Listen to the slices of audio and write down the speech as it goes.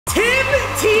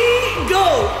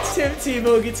Tim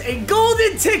Tebow gets a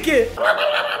golden ticket.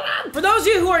 For those of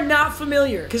you who are not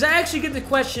familiar, because I actually get the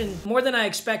question more than I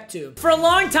expect to. For a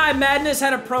long time, Madness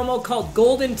had a promo called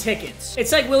Golden Tickets.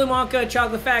 It's like Willy Wonka,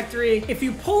 Chocolate Factory. If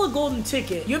you pull a golden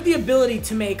ticket, you have the ability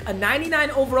to make a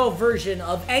 99 overall version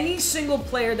of any single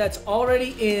player that's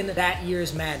already in that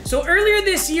year's Madden. So earlier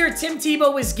this year, Tim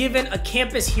Tebow was given a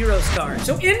Campus Heroes card.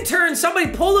 So in turn, somebody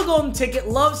pulled a golden ticket,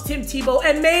 loves Tim Tebow,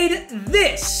 and made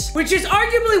this, which is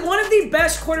arguably one of the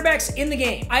best quarterbacks in the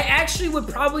game. I actually would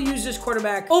probably use this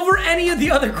quarterback over any of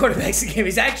the other quarterbacks in the game.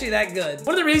 He's actually that good.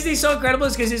 One of the reasons he's so incredible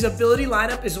is because his ability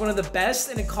lineup is one of the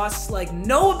best, and it costs like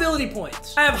no ability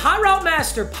points. I have Hot Route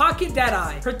Master, Pocket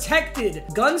Deadeye, Protected,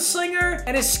 Gunslinger,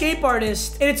 and Escape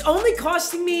Artist, and it's only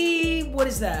costing me, what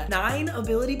is that, 9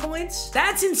 ability points?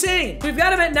 That's insane. We've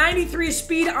got him at 93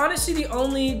 speed. Honestly, the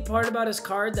only part about his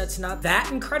card that's not that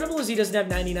incredible is he doesn't have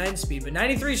 99 speed, but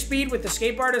 93 speed with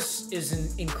Escape Artist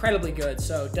is incredibly good,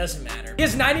 so it doesn't matter. He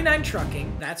has 99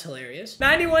 trucking. That's hilarious.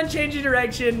 91 change of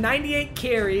direction, 98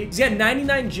 carry. He's got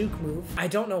 99 juke move. I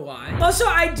don't know why. Also,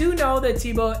 I do know that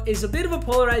Tebow is a bit of a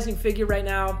polarizing figure right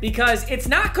now because it's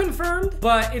not confirmed,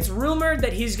 but it's rumored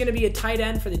that he's going to be a tight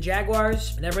end for the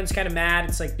Jaguars, and everyone's kind of mad.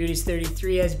 It's like, dude, he's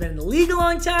 33, has been in the league a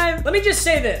long time. Let me just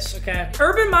say this, okay?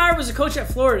 Urban Meyer was a coach at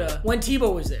Florida when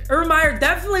Tebow was there. Urban Meyer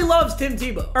definitely loves Tim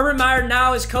Tebow. Urban Meyer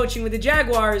now is coaching with the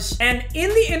Jaguars, and in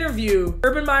the interview,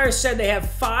 Urban Meyer said they have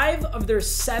 5 of their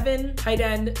 7 tight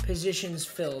end positions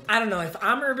filled. I don't know, if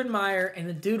I'm Urban Meyer and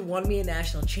the dude won me a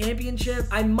national championship,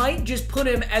 I might just put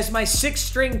him as my 6th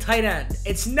string tight end.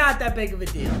 It's not that big of a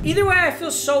deal. Either way, I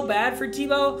feel so bad for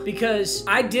Tebow because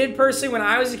I did personally, when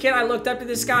I was a kid, I looked up to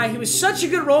this guy. He was such a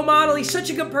good role model. He's such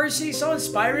a good person. He's so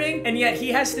inspiring, and yet he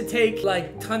has to take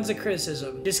like tons of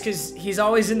criticism just because he's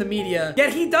always in the media,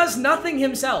 yet he does nothing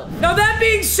himself. Now, that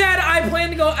being said, I plan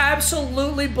to go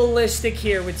absolutely ballistic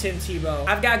here with Tim Tebow.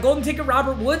 I've got golden ticket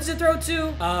Robert Woods to throw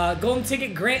to, golden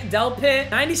ticket Grant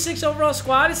Delpit, 96 overall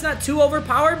squad. It's not too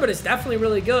overpowered, but it's definitely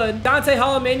really good. Dante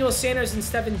Hall, Emmanuel Sanders, and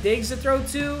Stephen Diggs to throw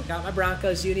to. Got my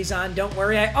Broncos unis on. Don't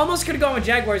worry. I almost could have gone with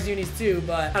Jaguars unis too,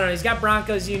 but I don't know. He's got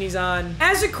Broncos unis on.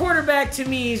 As a quarterback, to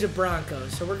me, he's a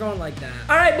Broncos, so we're going like that.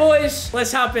 All right, boys,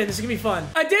 let's hop in. This is gonna be fun.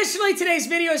 Additionally, today's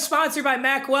video is sponsored by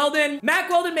Mack Weldon. Mack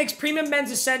Weldon makes premium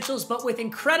men's essentials, but with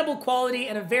incredible quality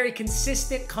and a very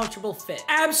consistent, comfortable fit.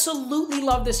 Absolutely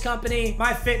love this company.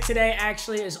 My fit today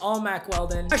actually is all Mack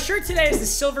Weldon. My shirt today is the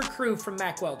Silver Crew from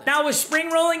Mack Weldon. Now, with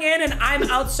spring rolling in and I'm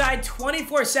outside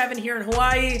 24/7 here in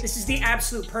Hawaii, this is the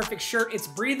absolute perfect shirt. It's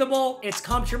breathable, it's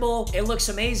comfortable, it looks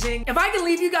amazing. If I can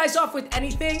leave you guys off with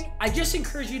anything, I just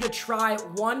encourage you to try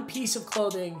one piece of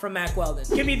clothing from Mack Weldon.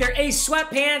 Give me their Ace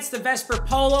sweatpants, the Vesper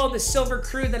Polo, the Silver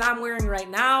Crew that I'm wearing right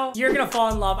now. You're gonna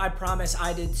fall in love, I promise.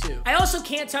 I did too. I also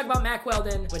can't talk about Mack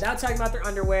Weldon without talking about their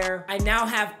underwear. I now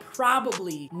have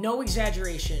probably, no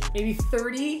exaggeration, maybe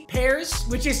 30 pairs,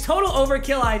 which is total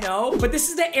overkill, I know, but this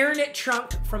is the AirKnit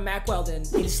trunk from Mack Weldon.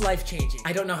 It is life-changing.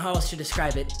 I don't know how else to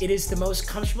describe it. It is the most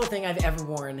comfortable thing I've ever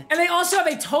worn. And they also have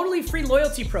a totally free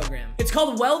loyalty program. It's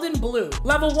called Weldon Blue.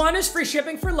 Level 1 is free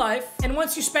shipping for life, and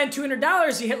once you spend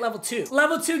 $200, you hit level 2.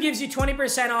 Level 2 gives you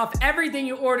 20% off everything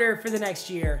you order for the next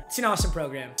year. It's an awesome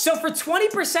program. So for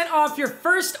 20% off your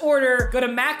first order, go to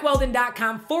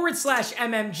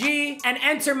mackweldon.com/MMG and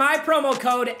enter my promo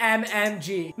code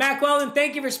MMG. Mack Weldon,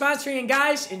 thank you for sponsoring, and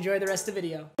guys, enjoy the rest of the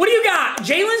video. What do you got?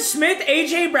 Jalen Smith,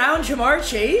 AJ Brown, Jamar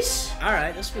Chase? All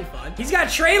right, this will be fun. He's got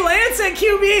Trey Lance at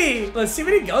QB. Let's see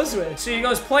what he goes with. So he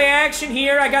goes play action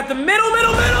here. I got the middle.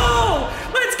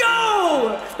 Let's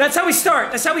go. That's how we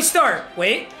start. That's how we start.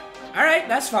 Wait. All right,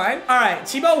 that's fine. All right,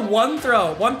 Tebow, one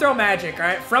throw magic, all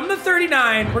right? From the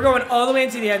 39, we're going all the way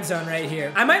into the end zone right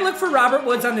here. I might look for Robert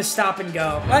Woods on this stop and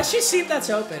go. Let's just see if that's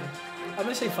open. I'm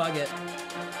gonna say fuck it.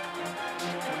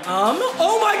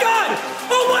 Oh my God!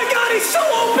 Oh my God, he's so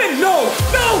open! No,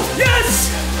 yes!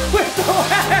 What the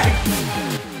heck?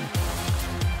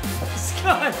 He's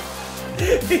gone.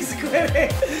 He's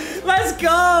quitting. Let's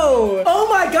go. Oh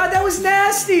my God, that was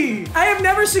nasty. I have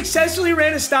never successfully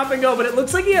ran a stop and go, but it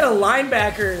looks like he had a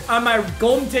linebacker on my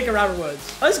golden ticket Robert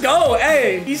Woods. Let's go.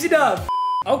 Hey, easy dub.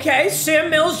 Okay, Sam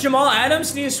Mills, Jamal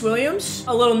Adams, Neas Williams.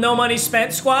 A little no money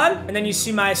spent squad. And then you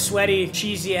see my sweaty,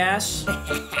 cheesy ass.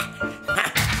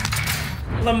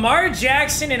 Lamar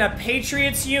Jackson in a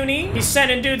Patriots uni. He's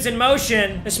sending dudes in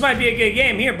motion. This might be a good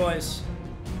game here, boys.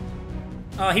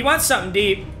 Oh, he wants something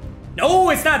deep. No,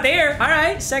 it's not there. All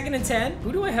right, 2nd and 10.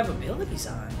 Who do I have abilities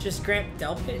on? Just Grant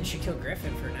Delpit and Shaquille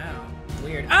Griffin for now.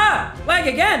 Weird. Ah, lag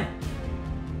again.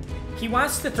 He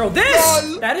wants to throw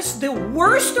this. That is the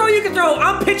worst throw you can throw.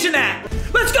 I'm pitching that.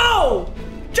 Let's go.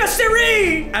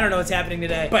 Justery! I don't know what's happening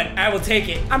today, but I will take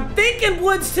it. I'm thinking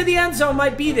Woods to the end zone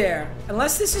might be there.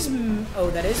 Unless this is, oh,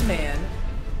 that is man.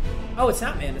 Oh, it's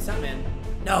not man, it's not man.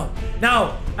 No,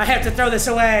 no, I have to throw this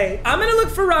away. I'm gonna look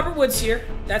for Robert Woods here.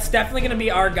 That's definitely gonna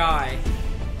be our guy.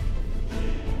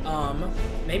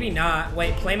 Maybe not.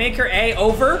 Wait, playmaker A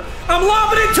over. I'm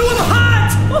lobbing it to him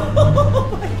hot!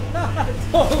 Oh my god.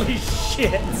 Holy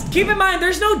shit. Keep in mind,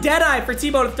 there's no Deadeye for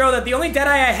Tebow to throw that. The only Deadeye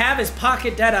I have is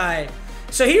pocket Deadeye.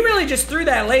 So he really just threw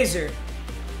that laser.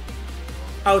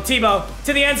 Oh, Tebow,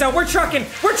 to the end zone. We're trucking.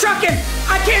 We're trucking.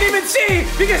 I can't even see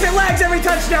because it lags every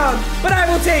touchdown, but I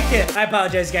will take it. I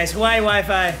apologize, guys. Hawaii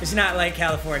Wi-Fi is not like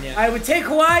California. I would take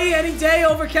Hawaii any day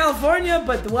over California,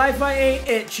 but the Wi-Fi ain't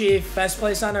it, Chief. Best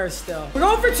place on earth still. We're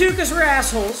going for 2 because we're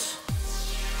assholes.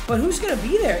 But who's going to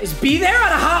be there? Is B there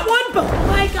on a hot one? But oh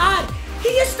my god. He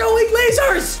is throwing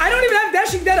lasers! I don't even have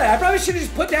Dashing Deadeye. I probably should have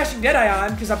just put Dashing Deadeye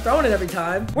on because I'm throwing it every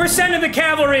time. We're sending the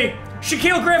cavalry.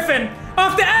 Shaquille Griffin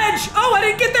off the edge. Oh, I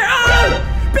didn't get there.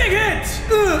 Oh! Big hit!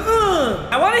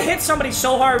 I want to hit somebody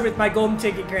so hard with my golden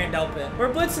ticket Grant Delpit.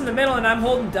 We're blitzing the middle and I'm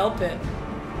holding Delpit.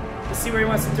 Let's see where he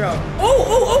wants to throw. Oh,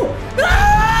 oh, oh!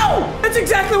 No! That's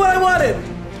exactly what I wanted.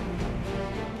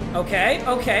 Okay,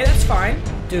 okay, that's fine.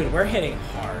 Dude, we're hitting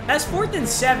hard. That's 4th and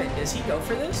 7. Does he go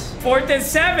for this? 4th and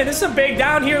 7. This is a big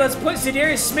down here. Let's put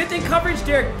Zadarius Smith in coverage.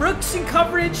 Derek Brooks in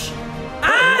coverage.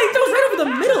 Ah, he throws right over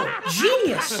the middle.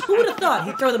 Genius. Who would have thought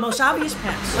he'd throw the most obvious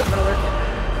pass? I'm gonna lurk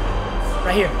it.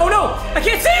 Right here. Oh no, I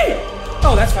can't see.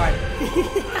 Oh, that's fine.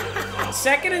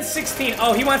 2nd and 16.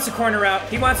 Oh, he wants the corner route.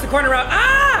 He wants the corner route.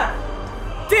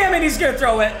 Ah! Damn it, he's gonna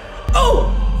throw it.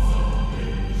 Oh!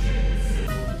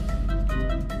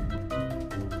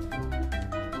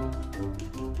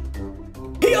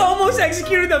 He almost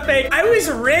executed the fake. I was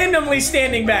randomly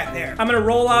standing back there. I'm gonna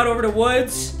roll out over to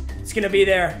Woods. It's gonna be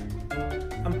there.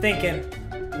 I'm thinking,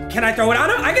 can I throw it on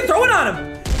him? I can throw it on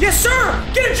him. Yes,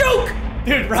 sir. Get a joke.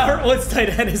 Dude, Robert Woods tight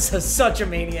end is such a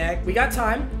maniac. We got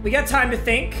time. We got time to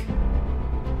think.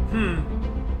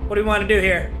 What do we want to do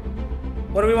here?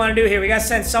 What do we want to do here? We got to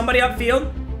send somebody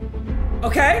upfield.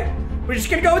 Okay. We're just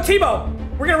gonna go with Tebow.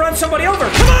 We're gonna run somebody over.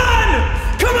 Come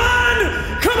on! Come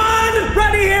on! Come on!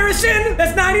 Rodney Harrison!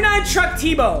 That's 99 Truck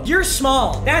Tebow. You're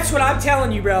small. That's what I'm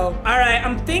telling you, bro. All right,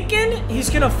 I'm thinking he's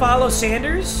gonna follow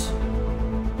Sanders.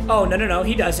 Oh, no, no, no,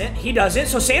 he doesn't. He doesn't.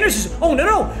 So Sanders is, oh, no,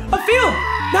 no, upfield.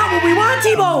 Not what we want,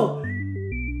 Tebow.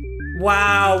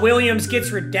 Wow, Williams gets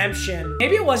redemption.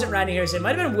 Maybe it wasn't Rodney Harrison. It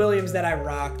might have been Williams that I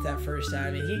rocked that first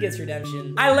time, and he gets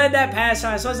redemption. I led that pass on.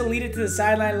 I was supposed to lead it to the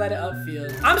sideline, let it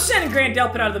upfield. I'm sending Grant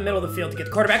Delpit out of the middle of the field to get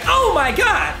the quarterback. Oh my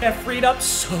god! That freed up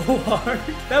so hard.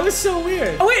 That was so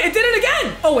weird. Oh wait, it did it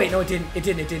again! Oh wait, no it didn't. It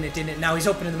didn't, it didn't, it didn't. Now he's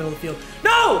open in the middle of the field.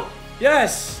 No!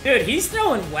 Yes! Dude, he's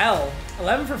throwing well.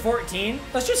 11 for 14.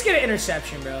 Let's just get an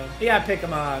interception, bro. You gotta pick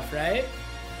him off, right?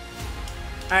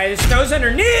 All right, this throws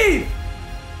underneath!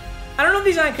 I don't know if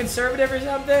he's on conservative or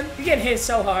something. He's getting hit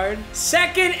so hard.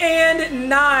 2nd and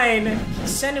 9. He's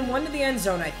sending one to the end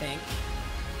zone, I think.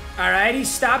 All right, he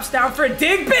stops down for a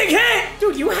dig. Big hit!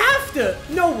 Dude, you have to.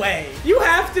 No way. You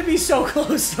have to be so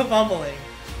close to fumbling.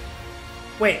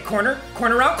 Wait, corner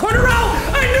route, corner route!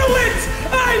 I knew it!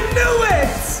 I knew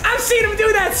it! I've seen him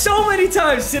do that so many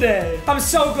times today. I'm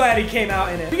so glad he came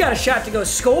out in it. We got a shot to go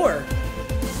score.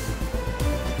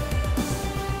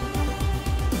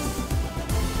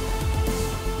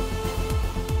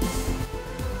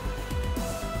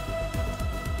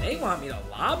 They want me to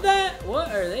lob that? What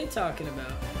are they talking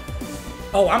about?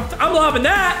 Oh, I'm lobbing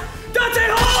that! Dante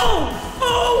Hall!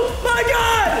 Oh my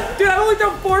god! Dude, I've only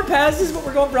thrown 4 passes, but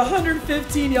we're going for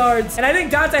 115 yards. And I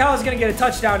think Dante Hall is gonna get a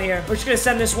touchdown here. We're just gonna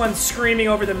send this one screaming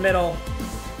over the middle.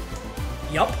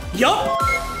 Yup. Yup!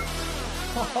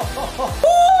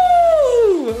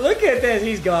 Woo! Look at this.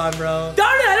 He's gone, bro.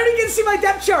 Darn it, I don't even get to see my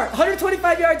depth chart.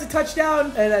 125 yards, a touchdown,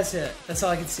 and that's it. That's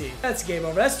all I can see. That's game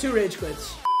over. That's 2 rage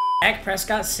quits. Dak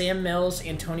Prescott, Sam Mills,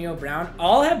 Antonio Brown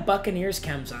all have Buccaneers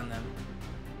chems on them.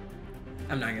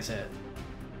 I'm not gonna say it.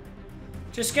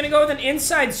 Just gonna go with an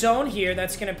inside zone here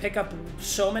that's gonna pick up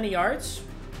so many yards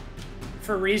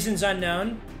for reasons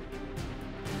unknown.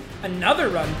 Another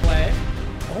run play.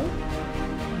 Oh.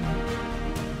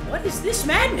 What is this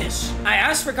madness? I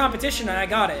asked for competition and I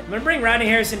got it. I'm gonna bring Rodney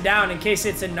Harrison down in case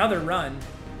it's another run.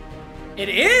 It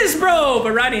is, bro,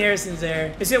 but Rodney Harrison's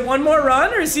there. Is it one more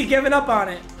run or is he giving up on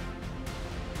it?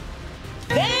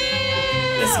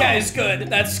 This guy is good.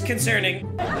 That's concerning.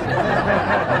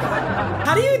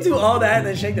 How do you do all that and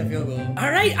then shake the field goal? All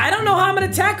right, I don't know how I'm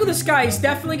gonna tackle this guy. He's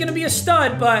definitely gonna be a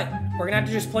stud, but we're gonna have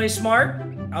to just play smart.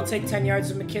 I'll take 10 yards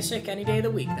of McKissick any day of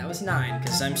the week. That was 9,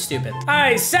 because I'm stupid. All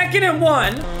right, 2nd and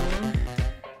 1.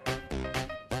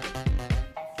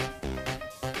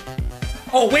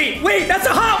 Oh, wait, that's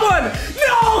a hot one.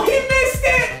 No, he missed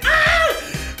it. Ah!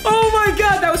 Oh my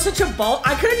God, that was such a ball.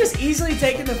 I could have just easily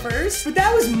taken the first, but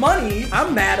that was money.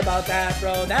 I'm mad about that,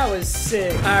 bro. That was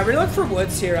sick. All right, we're gonna look for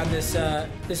woods here on this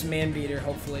this man beater,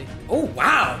 hopefully. Oh,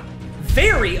 wow.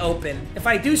 Very open, if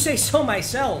I do say so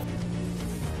myself.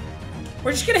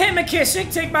 We're just gonna hit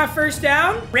McKissick, take my first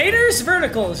down. Raiders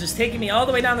verticals is taking me all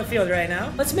the way down the field right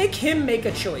now. Let's make him make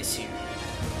a choice here.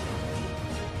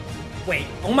 Wait,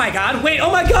 oh my God, wait,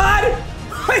 oh my God!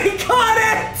 He caught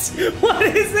it! What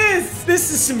is this?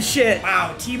 This is some shit.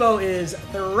 Wow, Tebow is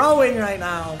throwing right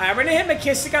now. All right, we're gonna hit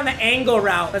McKissick on the angle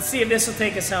route. Let's see if this will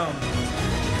take us home.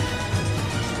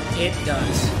 It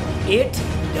does. It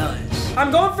does.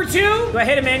 I'm going for 2. Do I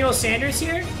hit Emmanuel Sanders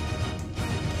here?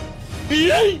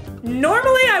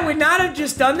 Normally, I would not have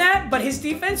just done that, but his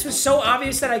defense was so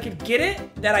obvious that I could get it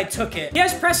that I took it. He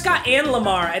has Prescott and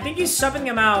Lamar. I think he's subbing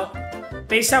him out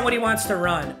based on what he wants to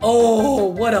run. Oh,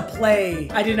 what a play.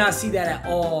 I did not see that at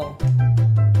all.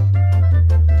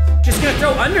 Just gonna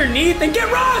throw underneath and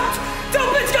get rocked.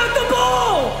 Delpit's got the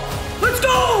ball. Let's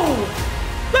go.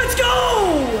 Let's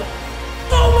go.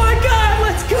 Oh my God,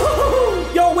 let's go.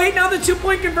 Yo, wait, now the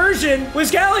 2-point conversion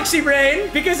was Galaxy Brain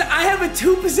because I have a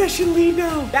 2-possession lead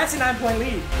now. That's a 9-point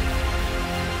lead.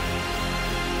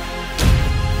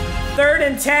 3rd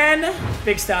and 10.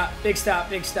 Big stop, big stop,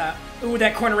 big stop. Ooh,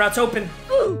 that corner route's open.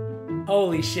 Ooh.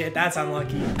 Holy shit, that's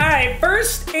unlucky. All right,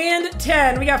 1st and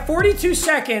 10. We got 42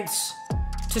 seconds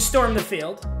to storm the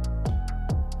field.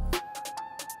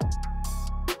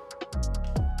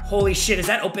 Holy shit, is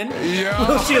that open? Yeah.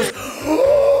 Oh, shit.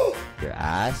 Your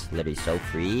ass, literally so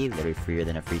free, literally freer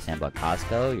than a free sample at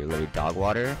Costco. You're literally dog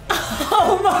water.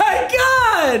 Oh my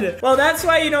God! Well, that's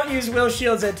why you don't use Will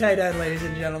Shields at tight end, ladies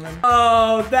and gentlemen.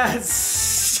 Oh, that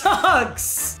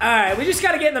sucks. All right, we just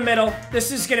gotta get in the middle.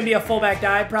 This is gonna be a fullback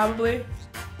dive, probably.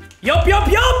 Yup, yup,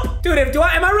 yup! Dude,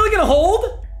 am I really gonna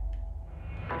hold?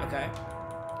 Okay.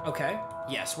 Okay.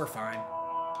 Yes, we're fine.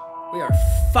 We are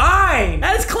fine.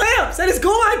 That is clamps. That is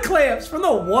goal line clamps from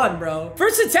the 1, bro.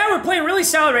 1st and 10, we're playing really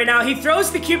solid right now. He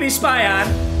throws the QB spy on.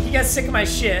 He got sick of my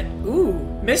shit. Ooh,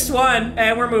 missed one.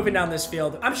 And we're moving down this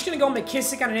field. I'm just gonna go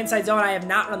McKissick on an inside zone. I have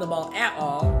not run the ball at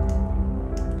all.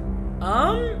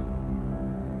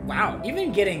 Wow,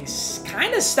 even getting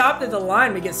kind of stopped at the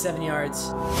line, we get 7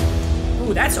 yards.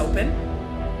 Ooh, that's open.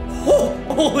 Oh,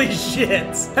 holy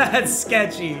shit. That's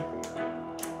sketchy.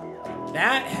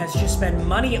 That has just been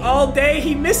money all day.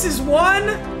 He misses one,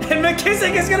 and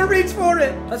McKissick is gonna reach for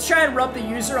it. Let's try and rub the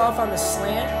user off on the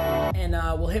slant, and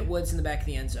we'll hit Woods in the back of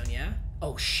the end zone, yeah?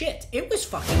 Oh shit, it was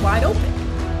fucking wide open.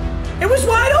 It was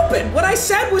wide open. What I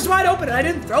said was wide open, and I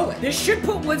didn't throw it. This should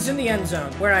put Woods in the end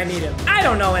zone, where I need him. I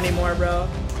don't know anymore, bro.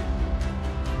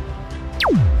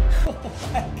 Oh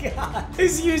my God,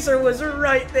 his user was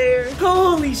right there.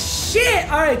 Holy shit.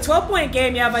 All right, 12-point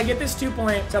game. Yeah, if I get this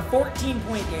 2-point, it's a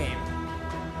 14-point game.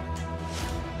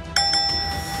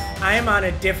 I am on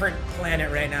a different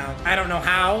planet right now. I don't know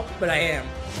how, but I am.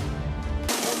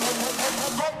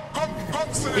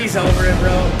 He's over it,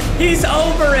 bro. He's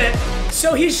over it.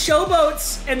 So he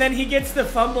showboats, and then he gets the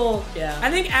fumble. Yeah. I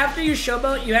think after you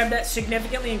showboat, you have that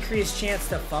significantly increased chance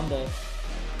to fumble.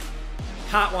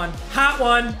 Hot one. Hot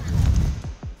one.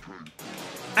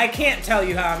 I can't tell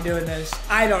you how I'm doing this.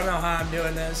 I don't know how I'm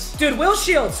doing this. Dude, Will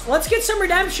Shields, let's get some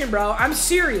redemption, bro. I'm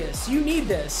serious. You need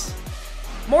this.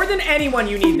 More than anyone,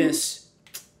 you need this.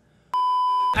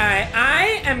 All right,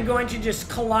 I am going to just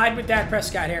collide with Dak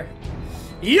Prescott here.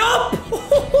 Yup!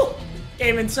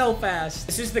 Came in so fast.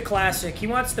 This is the classic. He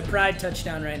wants the pride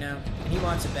touchdown right now. And he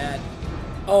wants it bad.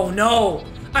 Oh, no.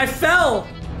 I fell.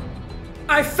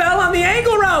 I fell on the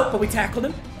angle route, but we tackled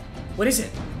him. What is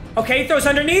it? Okay, throws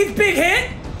underneath. Big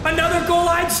hit. Another goal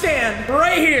line stand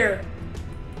right here.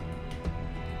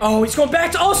 Oh, he's going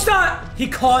back to, oh, stop. He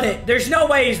caught it. There's no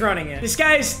way he's running it. This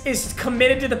guy is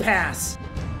committed to the pass.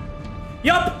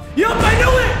 Yup, yup, I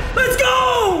knew it. Let's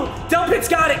go. Delpit's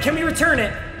got it. Can we return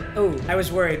it? Oh, I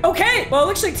was worried. Okay, well, it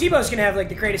looks like Tebow's gonna have like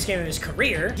the greatest game of his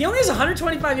career. He only has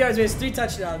 125 yards, but he has 3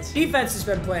 touchdowns. Defense has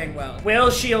been playing well.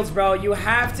 Will Shields, bro, you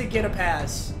have to get a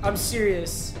pass. I'm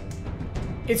serious.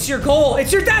 It's your goal.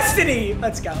 It's your destiny.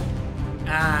 Let's go.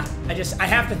 I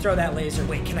have to throw that laser.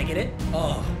 Wait, can I get it?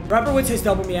 Oh, Robert Woods has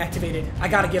double me activated. I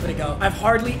gotta give it a go. I've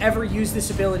hardly ever used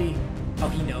this ability. Oh,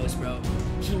 he knows, bro.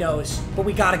 He knows, but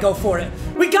we gotta go for it.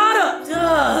 We gotta!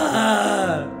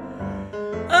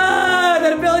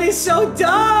 That ability is so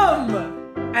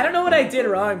dumb! I don't know what I did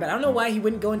wrong, but I don't know why he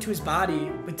wouldn't go into his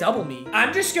body with double me.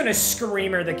 I'm just gonna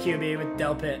screamer the QB with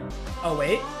Delpit. Oh,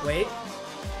 wait.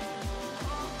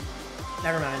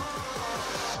 Never mind.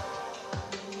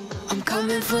 I'm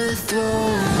coming for the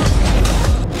throne.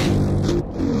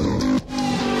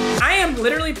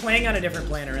 literally playing on a different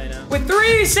planet right now. With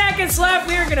 3 seconds left,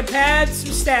 we are gonna pad some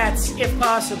stats, if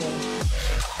possible.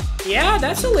 Yeah,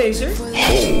 that's a laser.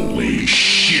 Holy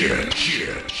shit.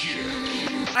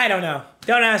 I don't know.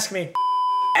 Don't ask me.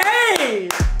 Hey!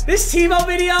 This TiGOAT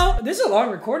video, this is a long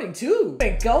recording too.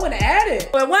 Been going at it.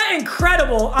 It went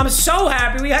incredible. I'm so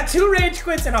happy. We got 2 rage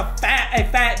quits and a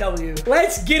fat W.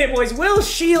 Let's get it, boys. Will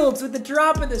Shields with the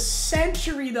drop of the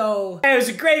century, though. Hey, it was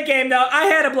a great game, though. I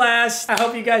had a blast. I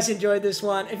hope you guys enjoyed this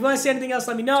one. If you want to see anything else,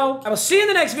 let me know. I will see you in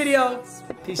the next video.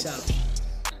 Peace out.